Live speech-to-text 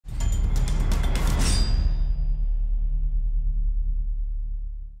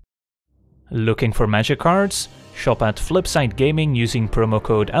Looking for Magic cards? Shop at Flipside Gaming using promo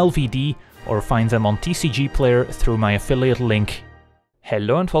code LVD or find them on TCG Player through my affiliate link.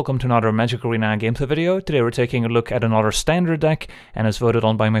 Hello and welcome to another Magic Arena gameplay video. Today we're taking a look at another standard deck, and as voted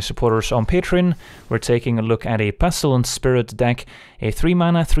on by my supporters on Patreon, we're taking a look at a Pestilent Spirit deck, a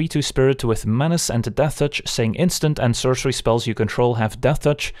 3-mana 3/2 spirit with Menace and Death Touch, saying instant and sorcery spells you control have Death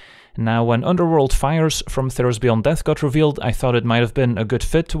Touch. Now, when Underworld Fires from Theros Beyond Death got revealed, I thought it might have been a good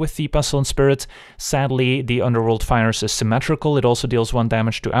fit with the Pestilent Spirit. Sadly, the Underworld Fires is symmetrical. It also deals 1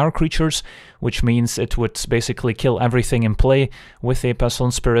 damage to our creatures, which means it would basically kill everything in play with a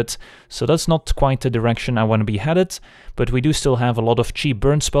Pestilent Spirit. So that's not quite the direction I want to be headed, but we do still have a lot of cheap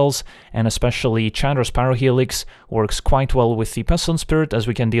burn spells, and especially Chandra's Pyrohelix works quite well with the Pestilent Spirit, as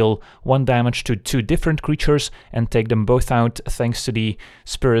we can deal 1 damage to 2 different creatures and take them both out thanks to the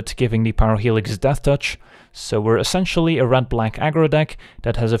Spirit giving the Pyrohelix Death Touch. So we're essentially a red-black aggro deck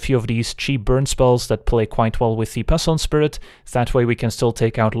that has a few of these cheap burn spells that play quite well with the Pestilent Spirit. That way we can still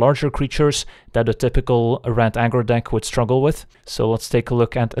take out larger creatures that a typical red aggro deck would struggle with. So let's take a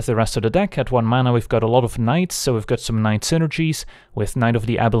look at the rest of the deck. At 1 mana we've got a lot of Knights, so we've got some Knight synergies with Knight of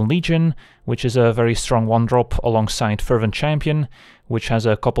the Abyll Legion, which is a very strong 1-drop alongside Fervent Champion, which has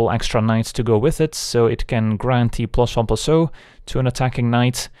a couple extra Knights to go with it, so it can grant the +1/+0 to an attacking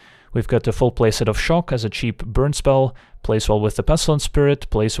Knight. We've got the full playset of Shock as a cheap burn spell, plays well with the Pestilent Spirit,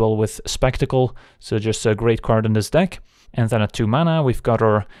 plays well with Spectacle, so just a great card in this deck. And then at 2 mana, we've got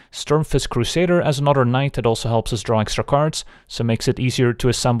our Stormfist Crusader as another knight that also helps us draw extra cards, so makes it easier to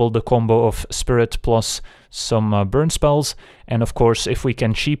assemble the combo of Spirit plus some burn spells. And of course, if we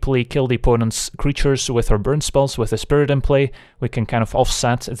can cheaply kill the opponent's creatures with our burn spells with a Spirit in play, we can kind of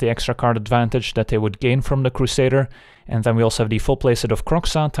offset the extra card advantage that they would gain from the Crusader. And then we also have the full playset of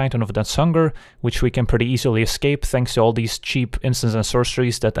Kroxa, Titan of Death's Hunger, which we can pretty easily escape thanks to all these cheap instants and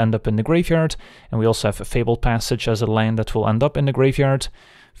sorceries that end up in the graveyard. And we also have Fabled Passage as a land that will end up in the graveyard.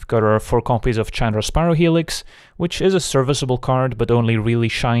 We've got our 4 copies of Chandra's Pyrohelix, which is a serviceable card, but only really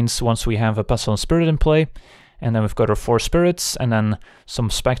shines once we have a Pestilent Spirit in play. And then we've got our 4 spirits, and then some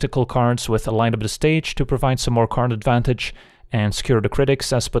Spectacle cards with a Light Up the Stage to provide some more card advantage, and Secure the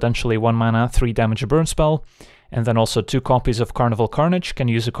Critics as potentially 1 mana 3 damage burn spell. And then also 2 copies of Carnival Carnage. Can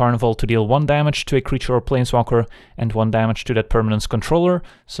use a Carnival to deal 1 damage to a creature or planeswalker and 1 damage to that permanent's controller.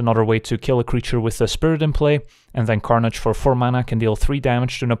 So another way to kill a creature with a Spirit in play. And then Carnage for 4 mana can deal 3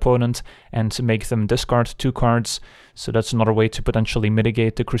 damage to an opponent and make them discard 2 cards. So that's another way to potentially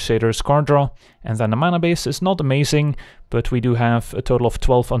mitigate the Crusader's card draw. And then the mana base is not amazing, but we do have a total of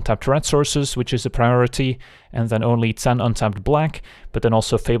 12 untapped red sources, which is a priority, and then only 10 untapped black, but then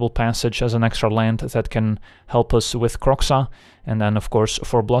also Fabled Passage as an extra land that can help us with Kroxa. And then of course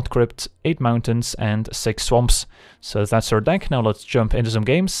 4 Blood Crypt, 8 mountains, and 6 swamps. So that's our deck. Now let's jump into some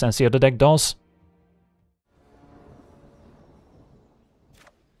games and see how the deck does.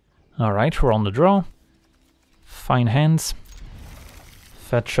 Alright, we're on the draw. Fine hands.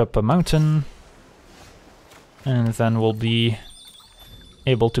 Fetch up a mountain. And then we'll be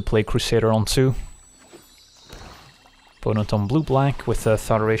able to play Crusader on 2. Opponent on blue-black with a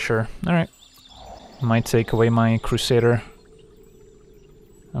Thought Erasure. Alright. Might take away my Crusader.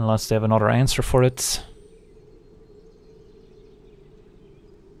 Unless they have another answer for it.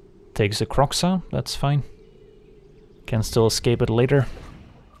 Takes a Kroxa, that's fine. Can still escape it later.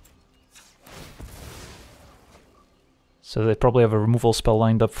 So they probably have a removal spell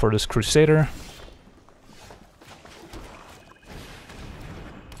lined up for this Crusader.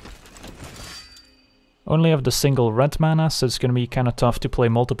 Only have the single red mana, so it's going to be kind of tough to play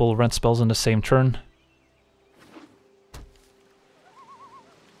multiple red spells in the same turn.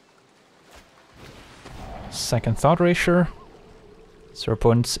 Second Thought Erasure. So our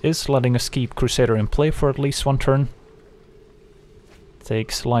opponent is letting us keep Crusader in play for at least 1 turn.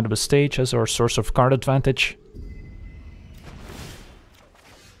 Takes Light Up the Stage as our source of card advantage.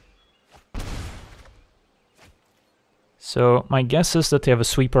 So my guess is that they have a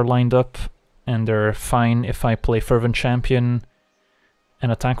sweeper lined up, and they're fine if I play Fervent Champion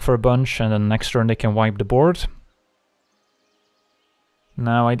and attack for a bunch, and then next turn they can wipe the board.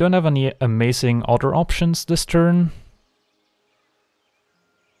 Now I don't have any amazing other options this turn.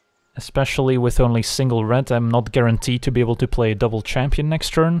 Especially with only single red, I'm not guaranteed to be able to play double champion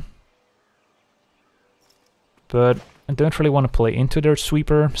next turn. But I don't really want to play into their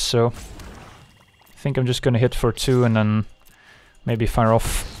sweeper, so I think I'm just going to hit for 2 and then maybe fire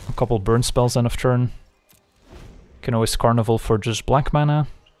off a couple burn spells end of turn. Can always Carnival for just black mana,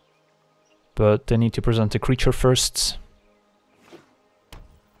 but they need to present a creature first.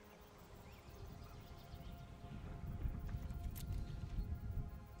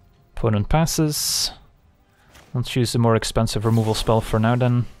 Opponent passes. Let's use the more expensive removal spell for now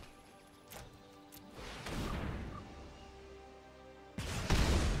then.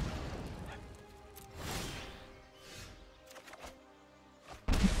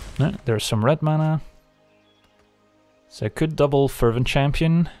 There's some red mana. So I could double Fervent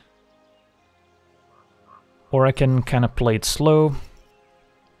Champion. Or I can kind of play it slow.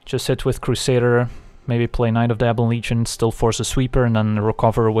 Just hit with Crusader, maybe play Knight of the Ebon Legion, still force a sweeper, and then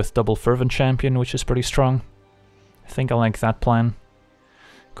recover with double Fervent Champion, which is pretty strong. I think I like that plan.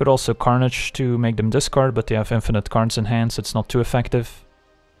 Could also Carnage to make them discard, but they have infinite cards in hand, so it's not too effective.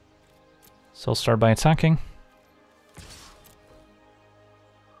 So I'll start by attacking.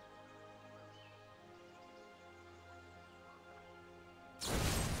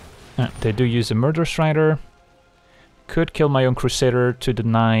 They do use a Murderous Rider. Could kill my own Crusader to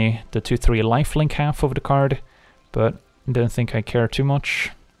deny the 2/3 lifelink half of the card, but don't think I care too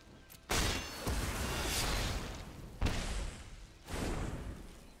much.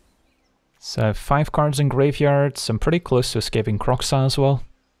 So I have 5 cards in graveyards. I'm pretty close to escaping Kroxa as well.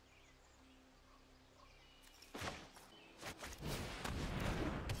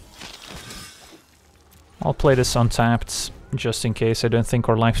 I'll play this untapped, just in case. I don't think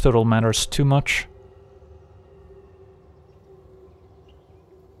our life total matters too much.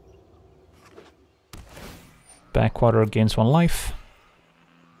 Backwater gains 1 life.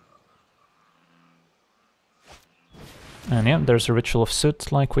 And yeah, there's a Ritual of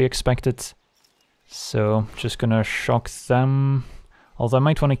Soot like we expected. So just gonna shock them. Although I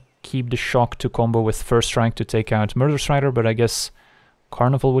might want to keep the shock to combo with First Strike to take out Murderous Rider, but I guess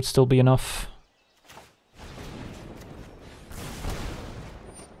Carnival would still be enough.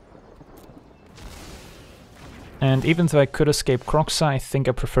 And even though I could escape Kroxa, I think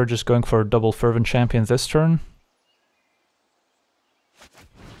I prefer just going for a double Fervent Champion this turn.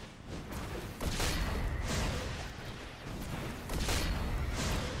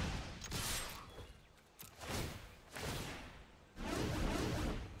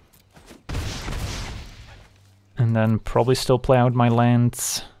 And then probably still play out my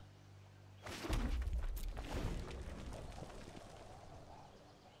lands.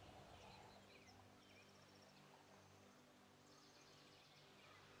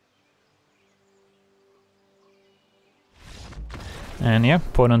 And yeah,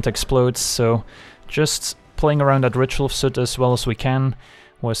 opponent explodes, so just playing around that Ritual of Soot as well as we can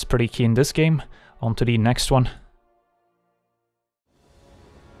was pretty key in this game. On to the next one.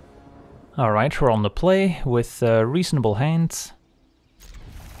 Alright, we're on the play with reasonable hands.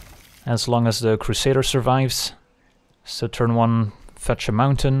 As long as the Crusader survives. So turn 1, fetch a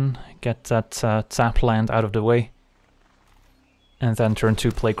mountain, get that tap land out of the way. And then turn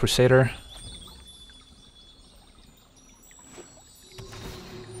 2, play Crusader.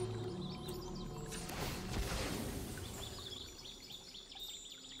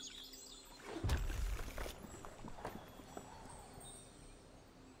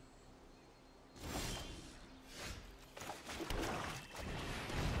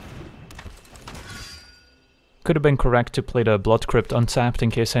 Could have been correct to play the Blood Crypt untapped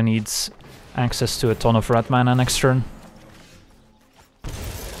in case I need access to a ton of red mana next turn.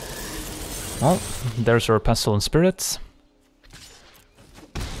 Well, there's our Pestilent Spirit.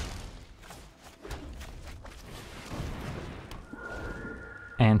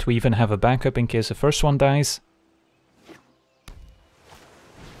 And we even have a backup in case the first one dies.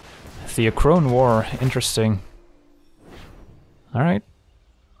 The Acrone War, interesting. Alright.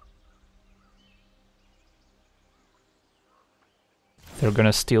 They're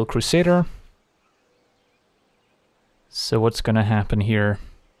gonna steal Crusader. So what's gonna happen here?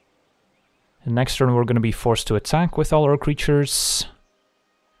 The next turn we're gonna be forced to attack with all our creatures.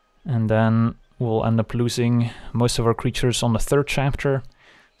 And then we'll end up losing most of our creatures on the 3rd chapter.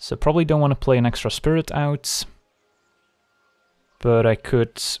 So probably don't want to play an extra spirit out. But I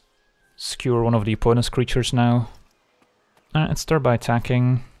could skewer one of the opponent's creatures now. Let's start by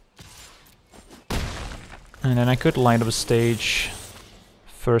attacking. And then I could light up a stage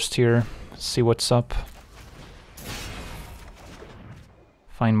first here, see what's up.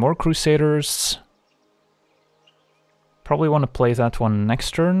 Find more Crusaders. Probably want to play that one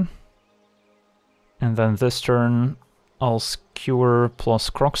next turn. And then this turn I'll skewer plus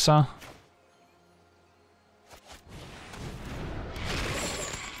Kroxa.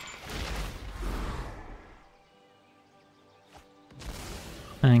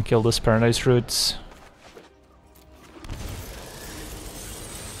 And kill this Paradise Roots.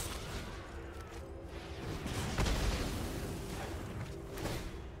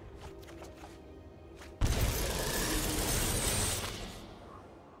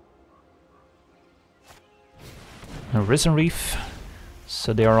 a Risen Reef.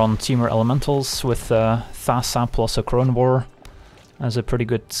 So they are on Teamer Elementals with Thassa plus a Crone War as a pretty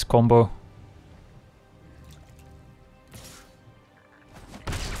good combo.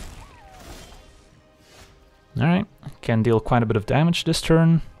 Alright, can deal quite a bit of damage this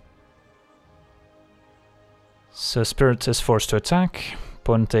turn. So Spirit is forced to attack.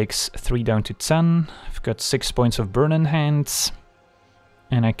 Opponent takes 3 down to 10. I've got 6 points of burn in hand.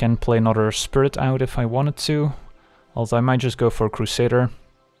 And I can play another Spirit out if I wanted to. Although I might just go for Crusader.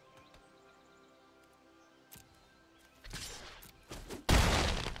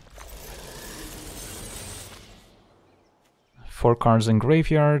 Four cards in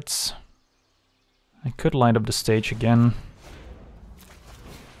graveyards. I could light up the stage again.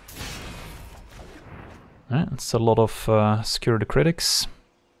 It's a lot of Secure the Critics.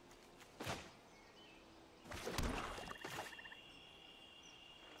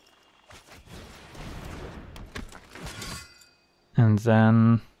 And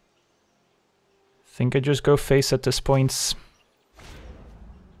then I think I just go face at this point.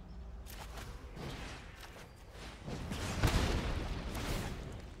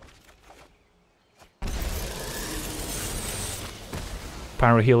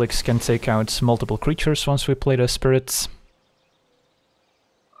 Pyro Helix can take out multiple creatures once we play the spirits.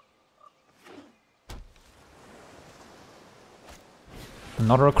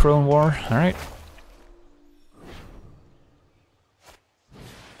 Another Crone War, alright.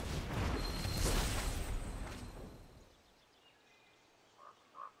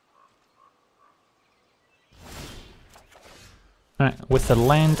 Alright, with the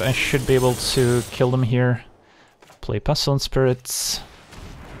land I should be able to kill them here. Play Pestilent Spirits.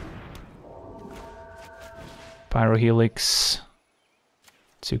 Pyro Helix.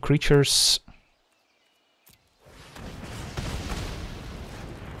 2 creatures.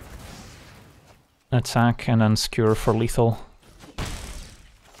 Attack and then Skewer for lethal.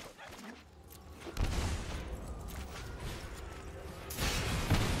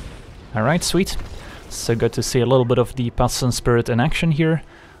 Alright, sweet. So good to see a little bit of the Pestilent Spirit in action here.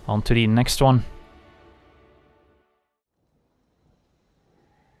 On to the next one.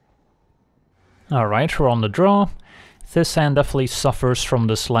 Alright, we're on the draw. This hand definitely suffers from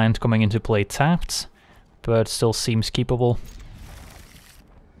this land coming into play tapped, but still seems keepable.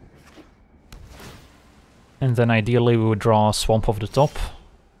 And then ideally we would draw a Swamp off the top.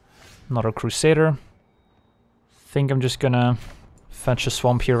 Another Crusader. Think I'm just gonna fetch a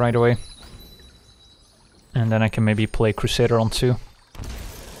Swamp here right away. And then I can maybe play Crusader on 2.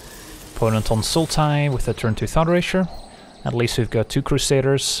 Opponent on Sultai with a turn 2 Thought Erasure. At least we've got 2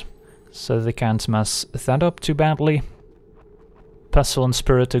 Crusaders, so they can't mess that up too badly. Pestilent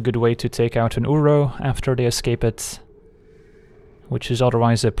Spirit, a good way to take out an Uro after they escape it, which is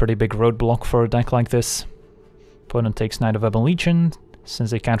otherwise a pretty big roadblock for a deck like this. Opponent takes Knight of Ebon Legion,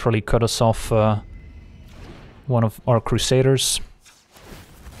 since they can't really cut us off one of our Crusaders.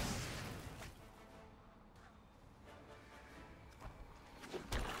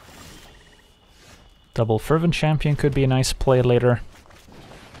 Double Fervent Champion could be a nice play later.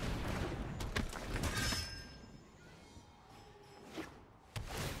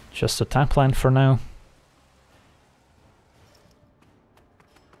 Just a tap land for now.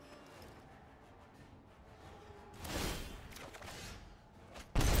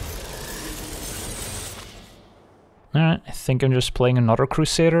 Alright, I think I'm just playing another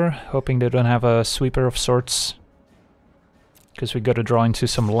Crusader, hoping they don't have a Sweeper of sorts. Because we gotta draw into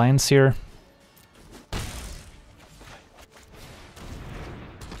some lands here.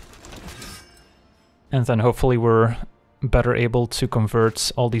 And then hopefully we're better able to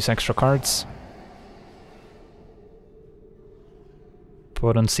convert all these extra cards.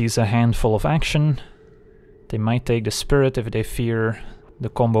 Opponent sees a handful of action. They might take the Spirit if they fear the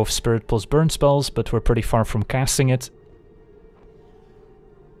combo of Spirit plus burn spells, but we're pretty far from casting it.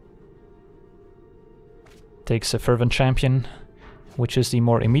 Takes a Fervent Champion, which is the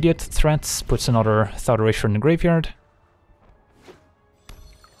more immediate threat, puts another Thought Erasure in the graveyard.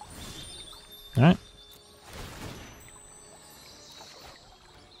 Alright.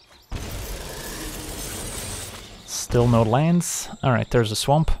 Still no lands. Alright, there's a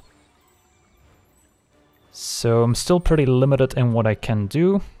Swamp. So I'm still pretty limited in what I can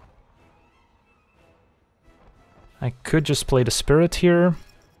do. I could just play the Spirit here,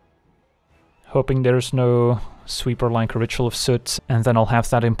 hoping there's no Sweeper like a Ritual of Soot, and then I'll have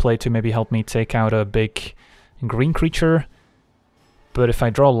that in play to maybe help me take out a big green creature. But if I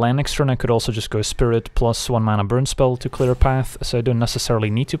draw land next turn, I could also just go Spirit plus 1 mana burn spell to clear a path, so I don't necessarily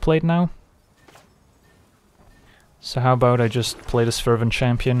need to play it now. So how about I just play this Fervent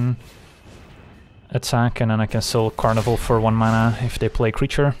Champion, attack, and then I can still Carnival for 1 mana if they play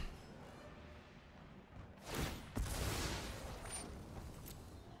creature.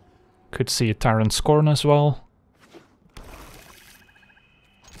 Could see a Tyrant Scorn as well.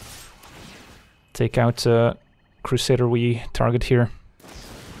 Take out Crusader we target here.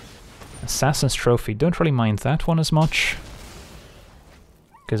 Assassin's Trophy, don't really mind that one as much,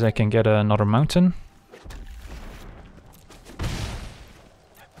 because I can get another mountain.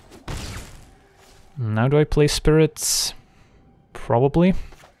 Now do I play Spirits? Probably.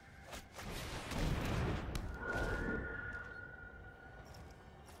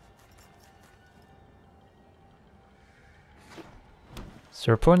 So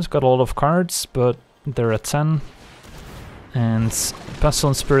your opponent's got a lot of cards, but they're at 10. And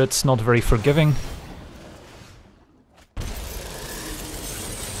Pestilent Spirit's not very forgiving.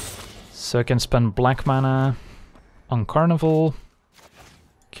 So I can spend black mana on Carnival,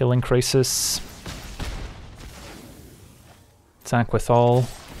 killing Krasis. Attack with all.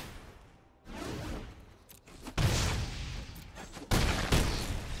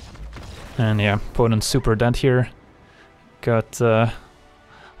 And yeah, opponent's super dead here. Got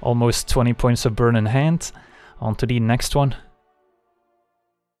almost 20 points of burn in hand. On to the next one.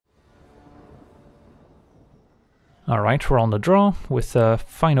 Alright, we're on the draw with a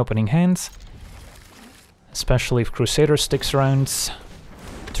fine opening hand. Especially if Crusader sticks around.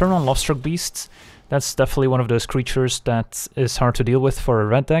 Turn on Lovestruck Beast. That's definitely one of those creatures that is hard to deal with for a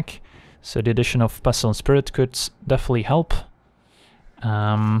red deck. So the addition of Pestilent Spirit could definitely help.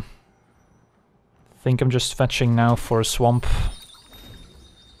 Think I'm just fetching now for a swamp,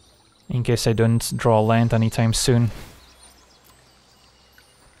 in case I don't draw land anytime soon.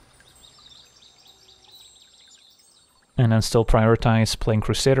 And then still prioritize playing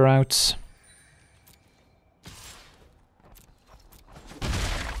Crusader out.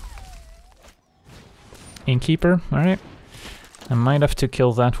 Innkeeper, alright. I might have to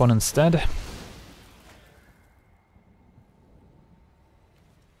kill that one instead.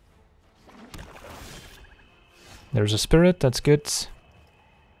 There's a Spirit, that's good.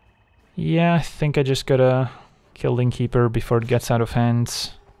 Yeah, I think I just gotta kill the Innkeeper before it gets out of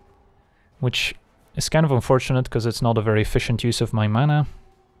hand. Which is kind of unfortunate, because it's not a very efficient use of my mana.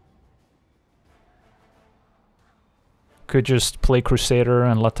 Could just play Crusader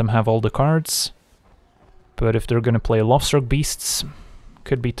and let them have all the cards. But if they're gonna play Lovestruck Beasts,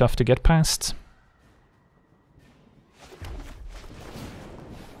 could be tough to get past.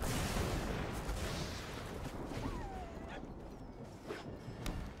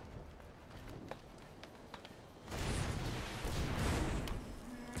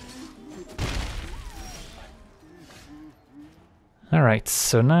 Alright,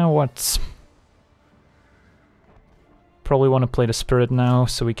 so now what? Probably want to play the Spirit now,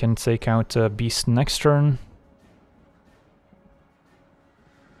 so we can take out a Beast next turn.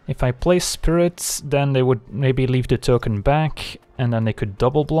 If I play Spirits, then they would maybe leave the token back, and then they could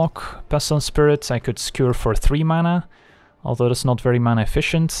double block Pestilent Spirits. I could Skewer for 3 mana, although that's not very mana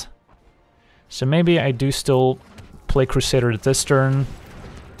efficient. So maybe I do still play Crusader this turn,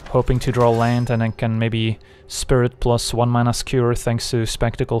 hoping to draw land, and then can maybe Spirit plus 1 mana Skewer thanks to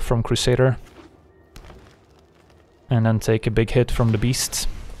Spectacle from Crusader. And then take a big hit from the Beast.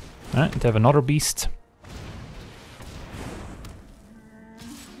 Alright, they have another Beast.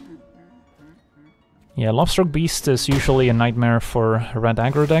 Yeah, Lovestruck Beast is usually a nightmare for red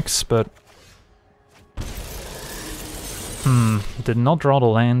aggro decks, but... did not draw the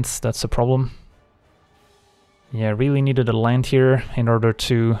land, that's a problem. Yeah, really needed a land here in order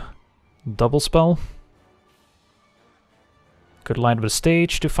to double spell. Could light up the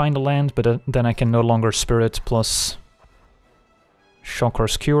stage to find a land, but then I can no longer Spirit plus Shock or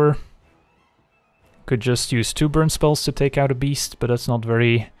Skewer. Could just use 2 burn spells to take out a Beast, but that's not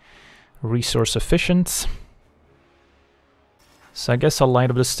very resource efficient. So I guess I'll light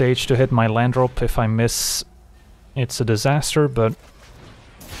up the stage to hit my land drop. If I miss, it's a disaster, but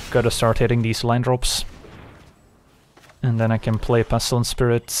gotta start hitting these land drops. And then I can play Pestilent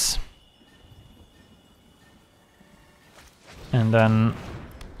Spirits. And then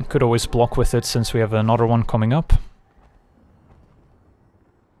I could always block with it since we have another one coming up.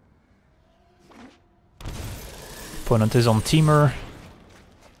 Opponent is on Teamer.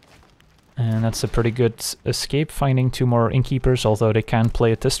 And that's a pretty good escape, finding 2 more Innkeepers, although they can't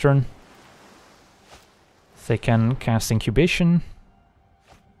play it this turn. They can cast Incubation.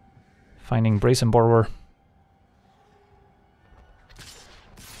 Finding Brazen Borrower.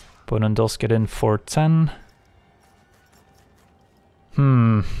 Opponent does get in for 10.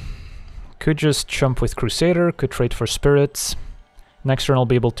 Could just jump with Crusader, could trade for Spirits. Next turn I'll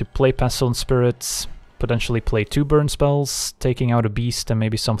be able to play Pestilent Spirit, potentially play 2 burn spells, taking out a beast and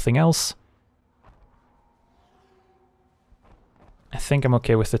maybe something else. I think I'm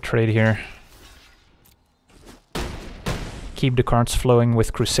okay with the trade here. Keep the cards flowing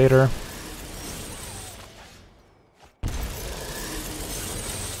with Crusader.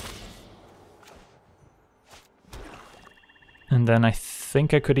 And then I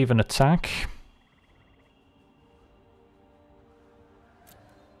think I could even attack.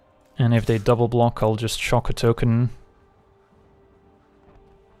 And if they double block, I'll just shock a token.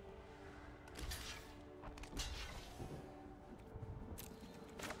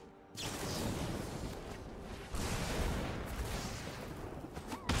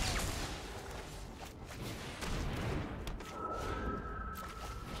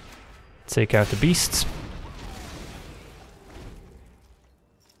 Take out the beasts.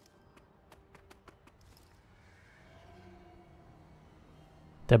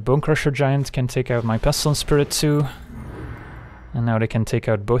 The Bone Crusher Giant can take out my Pestilent Spirit too. And now they can take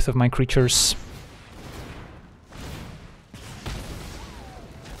out both of my creatures.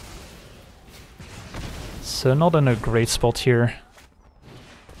 So not in a great spot here.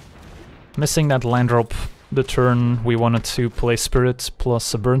 Missing that land drop the turn we wanted to play Spirit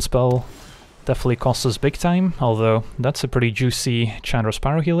plus a burn spell definitely cost us big time, although that's a pretty juicy Chandra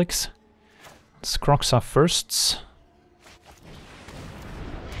Pyro Helix. Let's Kroxa first.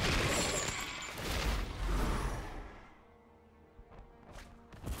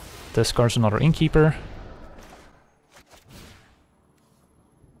 Discards another Innkeeper.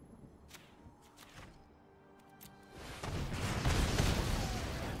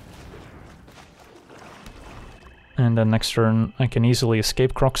 And then next turn I can easily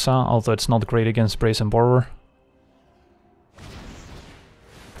escape Kroxa, although it's not great against Brazen Borrower.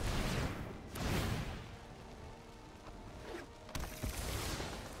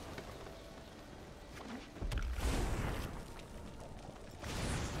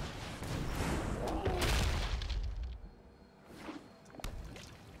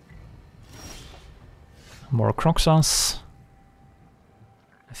 More Kroxas.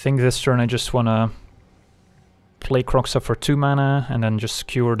 I think this turn I just wanna play Kroxa for 2 mana and then just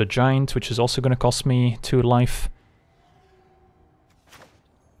secure the Giant, which is also gonna cost me 2 life.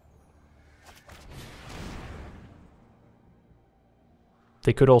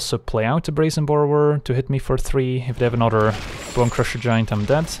 They could also play out the Brazen Borrower to hit me for 3. If they have another Bone Crusher Giant, I'm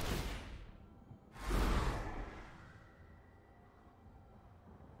dead.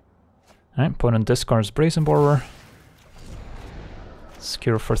 Alright, opponent discards Brazen Borrower.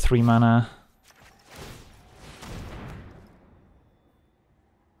 Secure for 3 mana.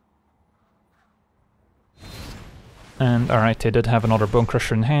 And alright, they did have another Bone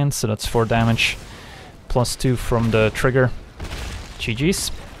Crusher in hand, so that's 4 damage. Plus 2 from the trigger.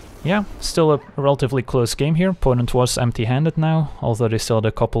 GG's. Yeah, still a relatively close game here. Opponent was empty-handed now, although they still had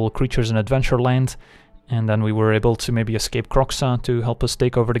a couple creatures in Adventureland. And then we were able to maybe escape Kroxa to help us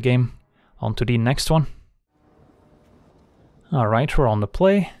take over the game. On to the next one. Alright, we're on the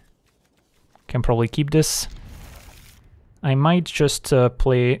play. Can probably keep this. I might just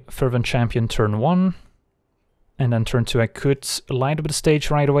play Fervent Champion turn 1. And then turn 2 I could light up the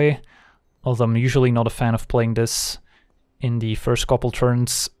stage right away. Although I'm usually not a fan of playing this in the first couple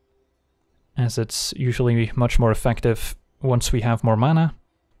turns, as it's usually much more effective once we have more mana.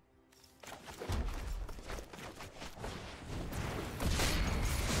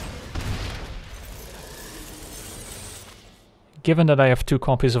 Given that I have 2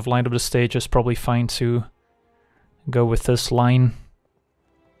 copies of Light Up the Stage, it's probably fine to go with this line.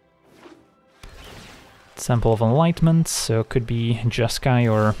 Sample of Enlightenment, so it could be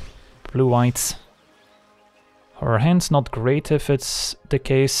Jeskai or blue-white. Our hand's not great if it's the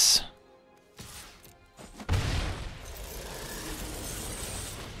case.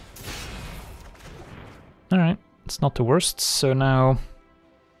 Alright, it's not the worst, so now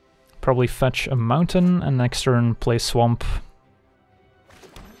probably fetch a mountain and next turn play Swamp.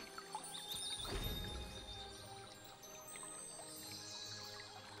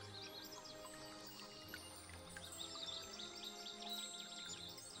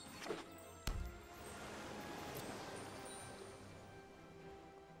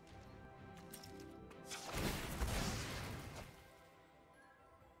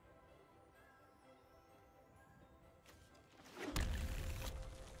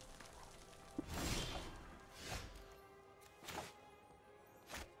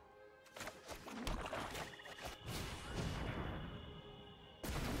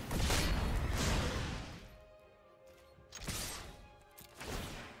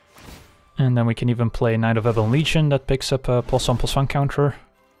 And then we can even play Knight of Ebon Legion that picks up a +1/+1 counter.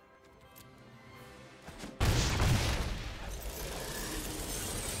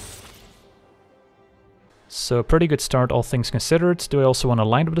 So a pretty good start, all things considered. Do I also want to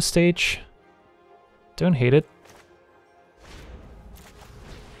line up the stage? Don't hate it.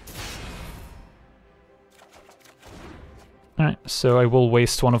 Alright, so I will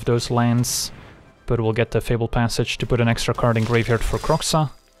waste one of those lands, but we'll get the Fabled Passage to put an extra card in graveyard for Kroxa.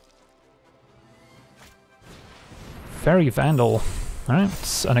 Very Vandal. Alright,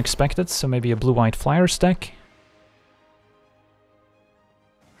 it's unexpected, so maybe a blue-white Flyers deck.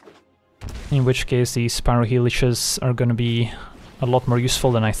 In which case these Pyro Helixes are gonna be a lot more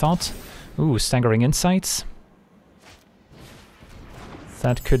useful than I thought. Ooh, Staggering Insights.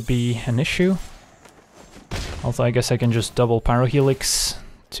 That could be an issue. Although I guess I can just double Pyro Helix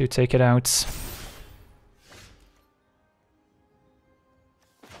to take it out.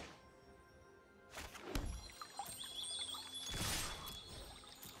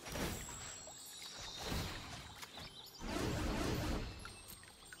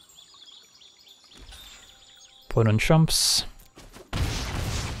 Opponent jumps.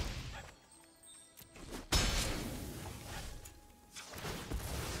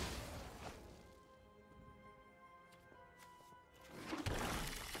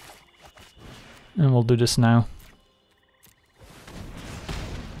 And we'll do this now.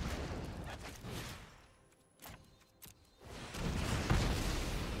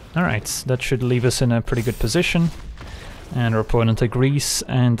 Alright, that should leave us in a pretty good position. And our opponent agrees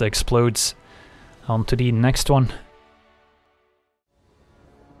and explodes. On to the next one.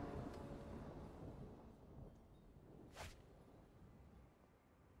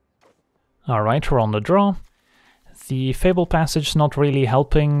 Alright, we're on the draw. The Fabled Passage is not really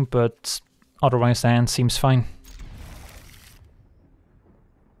helping, but otherwise the hand seems fine.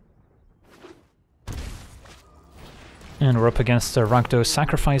 And we're up against the Rakdos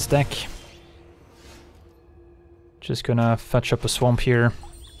Sacrifice deck. Just gonna fetch up a swamp here.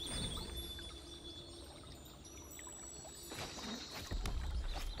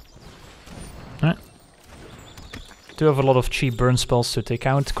 Do have a lot of cheap burn spells to take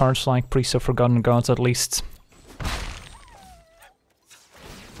out, cards like Priest of Forgotten Gods at least.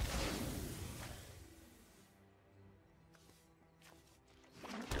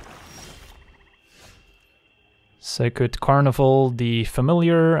 So I could Carnival the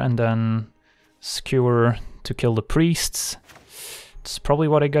Familiar and then Skewer to kill the priests. It's probably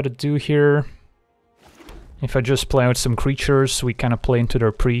what I gotta do here. If I just play out some creatures, we kind of play into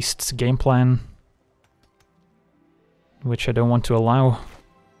their priests' game plan, which I don't want to allow.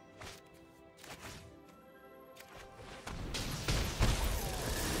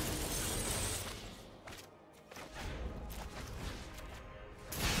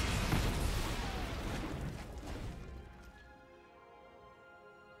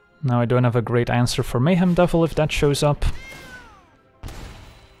 Now I don't have a great answer for Mayhem Devil if that shows up.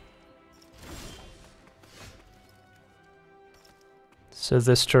 So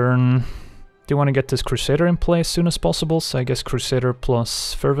this turn, do want to get this Crusader in play as soon as possible, so I guess Crusader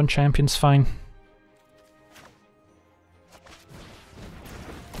plus Fervent Champion's fine.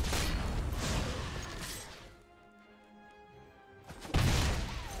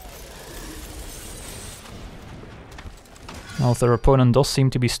 Well, their opponent does seem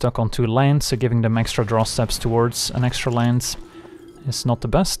to be stuck on 2 lands, so giving them extra draw steps towards an extra land is not the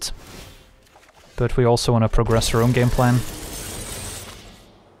best. But we also want to progress our own game plan.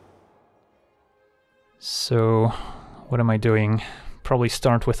 So, what am I doing? Probably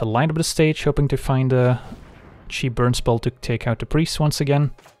start with a line up the stage, hoping to find a cheap burn spell to take out the priest once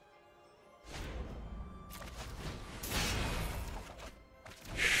again.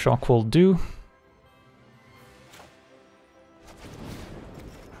 Shock will do.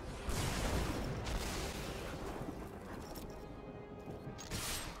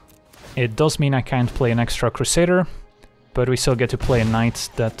 It does mean I can't play an extra Crusader, but we still get to play a Knight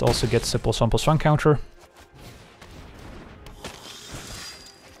that also gets a +1/+1 counter.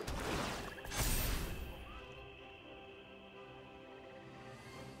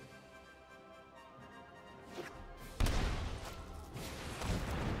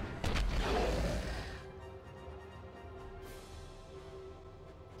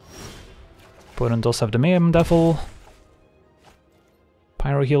 Opponent does have the Mayhem Devil.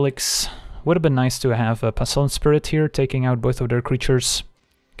 Pyro Helix. Would have been nice to have a Pestilent Spirit here, taking out both of their creatures.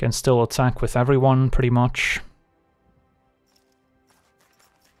 Can still attack with everyone, pretty much.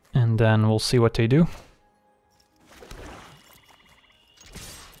 And then we'll see what they do.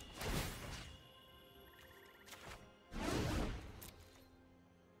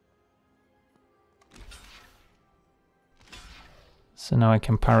 So now I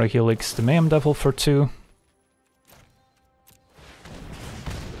can Pyro Helix the Mayhem Devil for 2.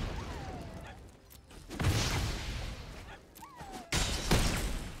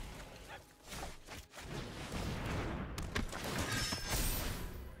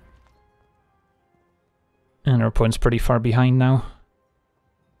 And our opponent's pretty far behind now.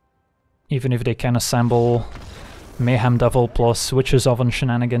 Even if they can assemble Mayhem Devil plus Witch's Oven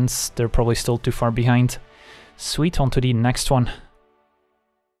shenanigans, they're probably still too far behind. Sweet, on to the next one.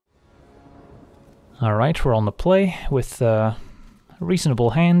 Alright, we're on the play with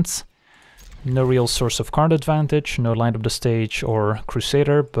reasonable hands. No real source of card advantage, no Light Up the Stage or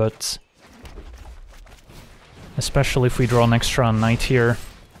Crusader, but especially if we draw an extra Knight here,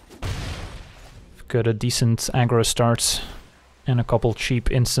 we've got a decent aggro start and a couple cheap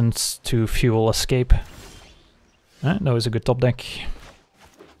instants to fuel escape. That was a good top deck.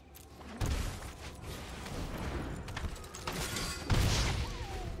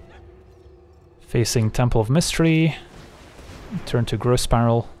 Facing Temple of Mystery, turn to Growth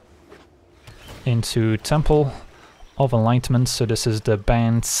Spiral, into Temple of Enlightenment, so this is the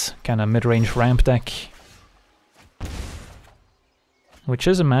banned kind of mid-range ramp deck, which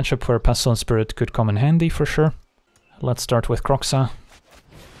is a matchup where Pestilent Spirit could come in handy for sure. Let's start with Kroxa.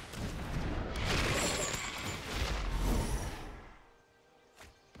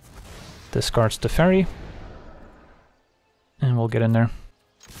 Discards the Ferry, and we'll get in there.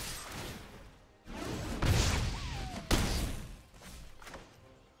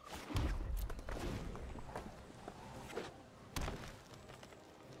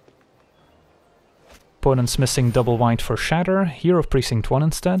 Opponent's missing double white for Shatter, Hero of Precinct 1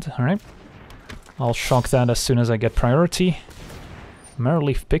 instead, alright. I'll shock that as soon as I get priority.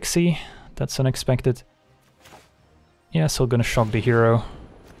 Merreleaf Pixie, that's unexpected. Yeah, still gonna shock the hero.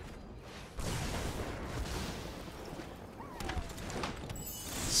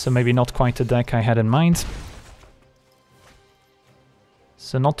 So maybe not quite the deck I had in mind.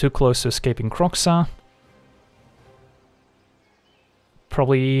 So not too close to escaping Kroxa.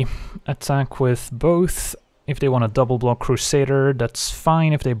 Probably attack with both. If they want to double block Crusader, that's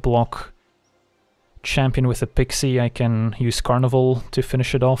fine. If they block Champion with a Pixie, I can use Carnival to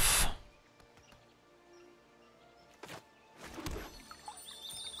finish it off.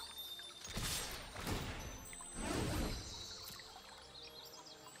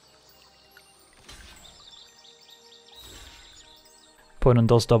 Opponent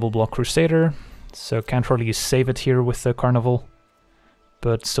does double block Crusader, so can't really save it here with the Carnival,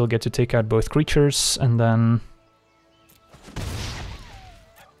 but still get to take out both creatures, and then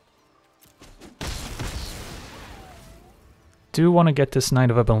do want to get this Knight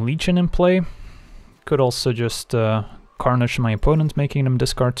of Ebon Legion in play. Could also just Carnage my opponent, making them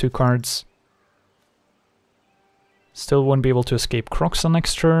discard 2 cards. Still won't be able to escape Kroxa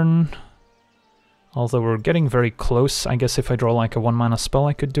next turn. Although we're getting very close. I guess if I draw like a 1-mana spell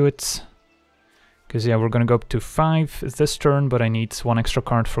I could do it. Because yeah, we're gonna go up to 5 this turn, but I need 1 extra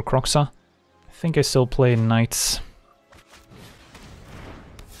card for Kroxa. I think I still play Knights.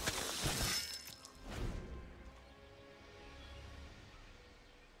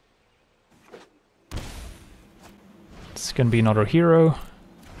 It's gonna be another hero.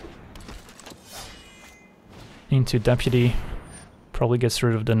 Into Deputy. Probably gets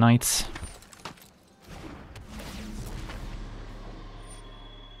rid of the Knights.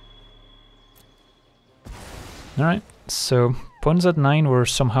 Alright, so opponents at 9, we're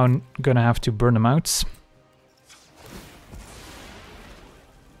somehow gonna have to burn them out.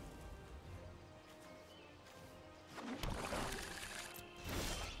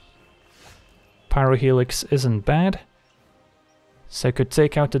 Pyro Helix isn't bad. So I could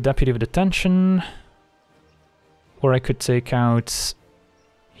take out the Deputy of Detention, or I could take out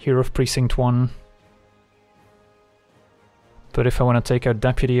Hero of Precinct 1. But if I want to take out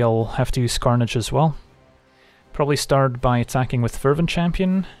Deputy, I'll have to use Carnage as well. Probably start by attacking with Fervent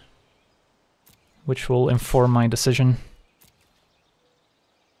Champion, which will inform my decision.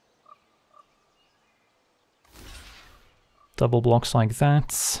 Double blocks like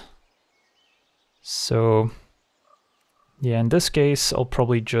that. So yeah, in this case, I'll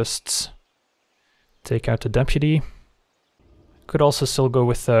probably just take out the Deputy. Could also still go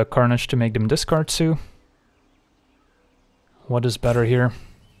with Carnage to make them discard 2. What is better here?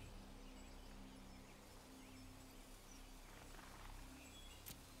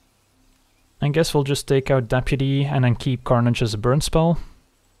 I guess we'll just take out Deputy and then keep Carnage as a burn spell.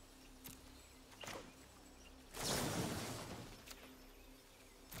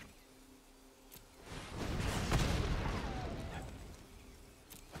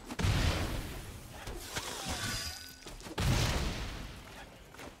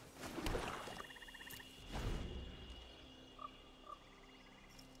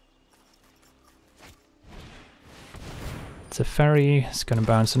 It's a fairy, it's gonna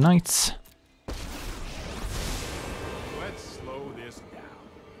bounce a knight. Let's slow this down.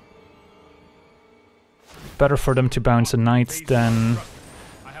 Better for them to bounce a knight than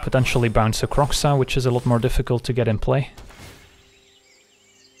potentially bounce a Kroxa, which is a lot more difficult to get in play.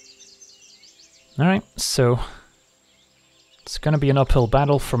 Alright, so it's gonna be an uphill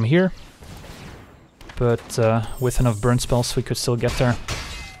battle from here, but with enough burn spells we could still get there.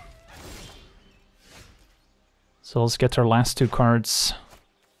 So let's get our last 2 cards.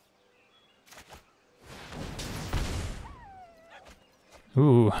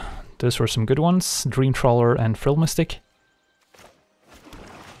 Ooh, those were some good ones. Dream Trawler and Frill Mystic.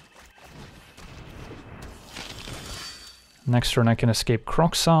 Next turn I can escape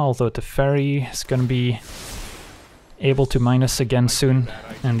Kroxa, although the fairy is gonna be able to minus again soon,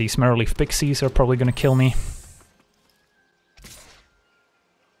 and these Merreleaf Pixies are probably gonna kill me.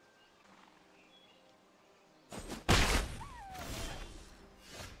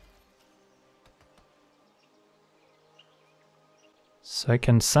 So I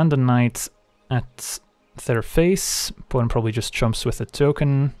can send a knight at their face, opponent probably just jumps with a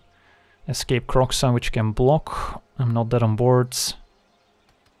token, escape Kroxa, which can block. I'm not that on boards.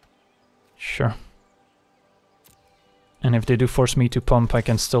 Sure. And if they do force me to pump, I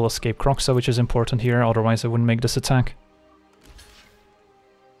can still escape Kroxa, which is important here, otherwise I wouldn't make this attack.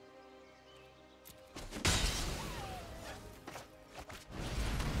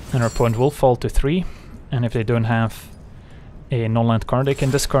 And our opponent will fall to 3, and if they don't have a non-land card they can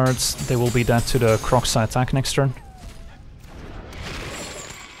discard, they will be dead to the Kroxa attack next turn.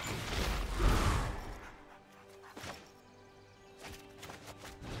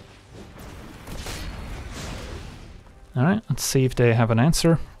 Alright, let's see if they have an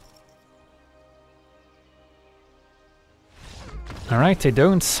answer. Alright, they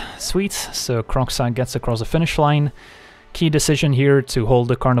don't. Sweet, so Kroxa gets across the finish line. Key decision here to hold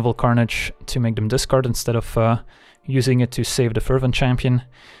the Carnival Carnage to make them discard instead of using it to save the Fervent Champion.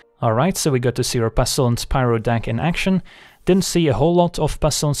 Alright, so we got to see our Pestilent Pyro deck in action. Didn't see a whole lot of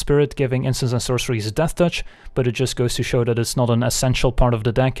Pestilent Spirit giving instants and sorceries Death Touch, but it just goes to show that it's not an essential part of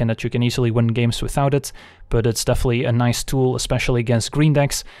the deck and that you can easily win games without it, but it's definitely a nice tool, especially against green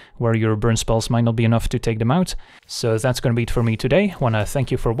decks, where your burn spells might not be enough to take them out. So that's gonna be it for me today. Wanna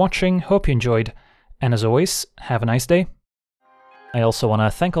thank you for watching, hope you enjoyed, and as always, have a nice day. I also want to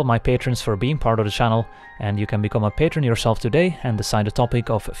thank all my patrons for being part of the channel, and you can become a patron yourself today and decide the topic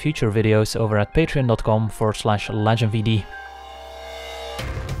of future videos over at patreon.com/LegenVD.